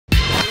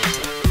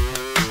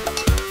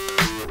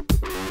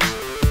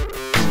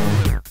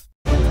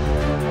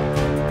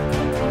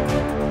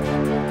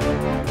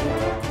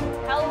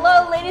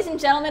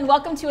gentlemen,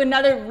 welcome to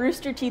another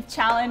Rooster Teeth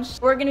challenge.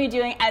 We're gonna be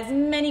doing as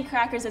many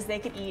crackers as they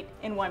could eat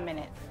in 1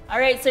 minute. All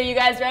right, so you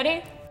guys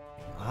ready?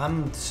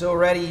 I'm so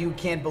ready you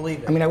can't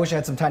believe it. I mean, I wish I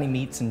had some tiny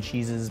meats and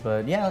cheeses,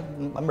 but yeah,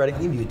 I'm ready. I'll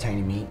give you a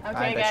tiny meat. Okay,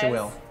 I bet guys, you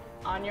will.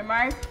 On your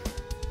mark,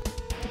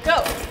 go.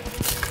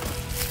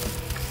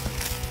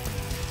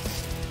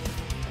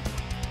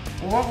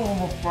 What will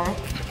look fun?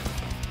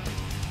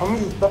 I'm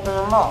gonna use stuff in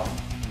your mouth.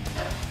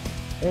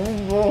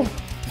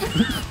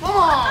 Come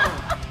on!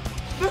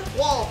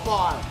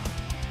 Disqualified!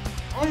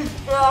 I'm gonna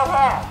spit out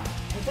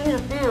half. It's in your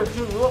beard too,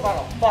 you look like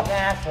a fucking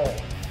asshole.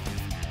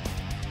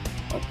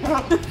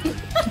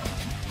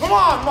 Come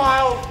on,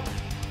 Miles!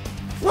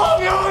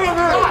 Love you out of here!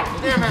 God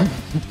damn it!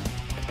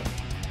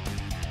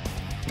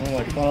 Oh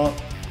my god.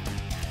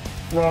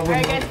 All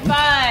right, guys,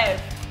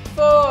 5,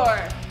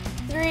 4,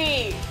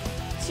 3,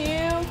 2,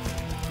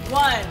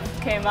 1.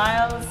 Okay,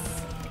 Miles,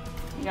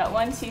 you got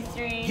 1, 2,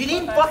 3. You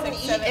didn't 4, 5, fucking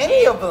 6, eat 7, any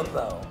 8. of them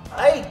though.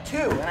 I ate 2,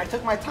 and I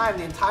took my time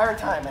the entire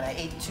time, and I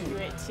ate 2. You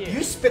ate 2.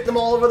 You spit them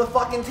all over the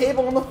fucking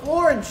table on the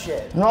floor and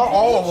shit. Not You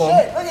all ate of them.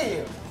 Shit. Look at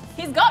you.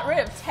 He's got rid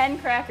of 10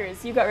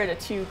 crackers. You got rid of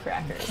 2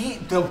 crackers.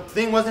 The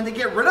thing wasn't to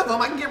get rid of them.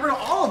 I can get rid of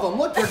all of them.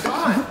 Look, they're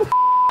gone.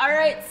 All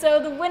right, so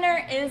the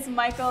winner is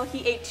Michael.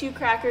 He ate 2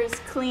 crackers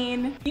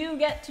clean. You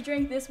get to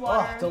drink this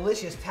water. Oh,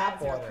 delicious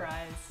tap as your water.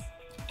 prize.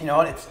 You know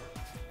what? It's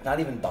not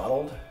even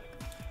bottled.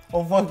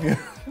 Oh, fuck you.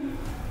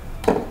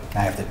 I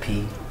have to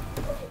pee.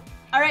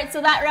 All right,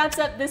 so that wraps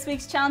up this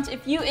week's challenge.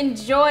 If you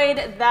enjoyed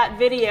that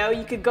video,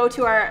 you could go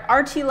to our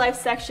RT Life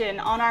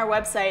section on our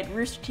website,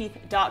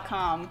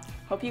 roosterteeth.com.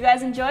 Hope you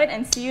guys enjoyed,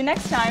 and see you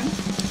next time.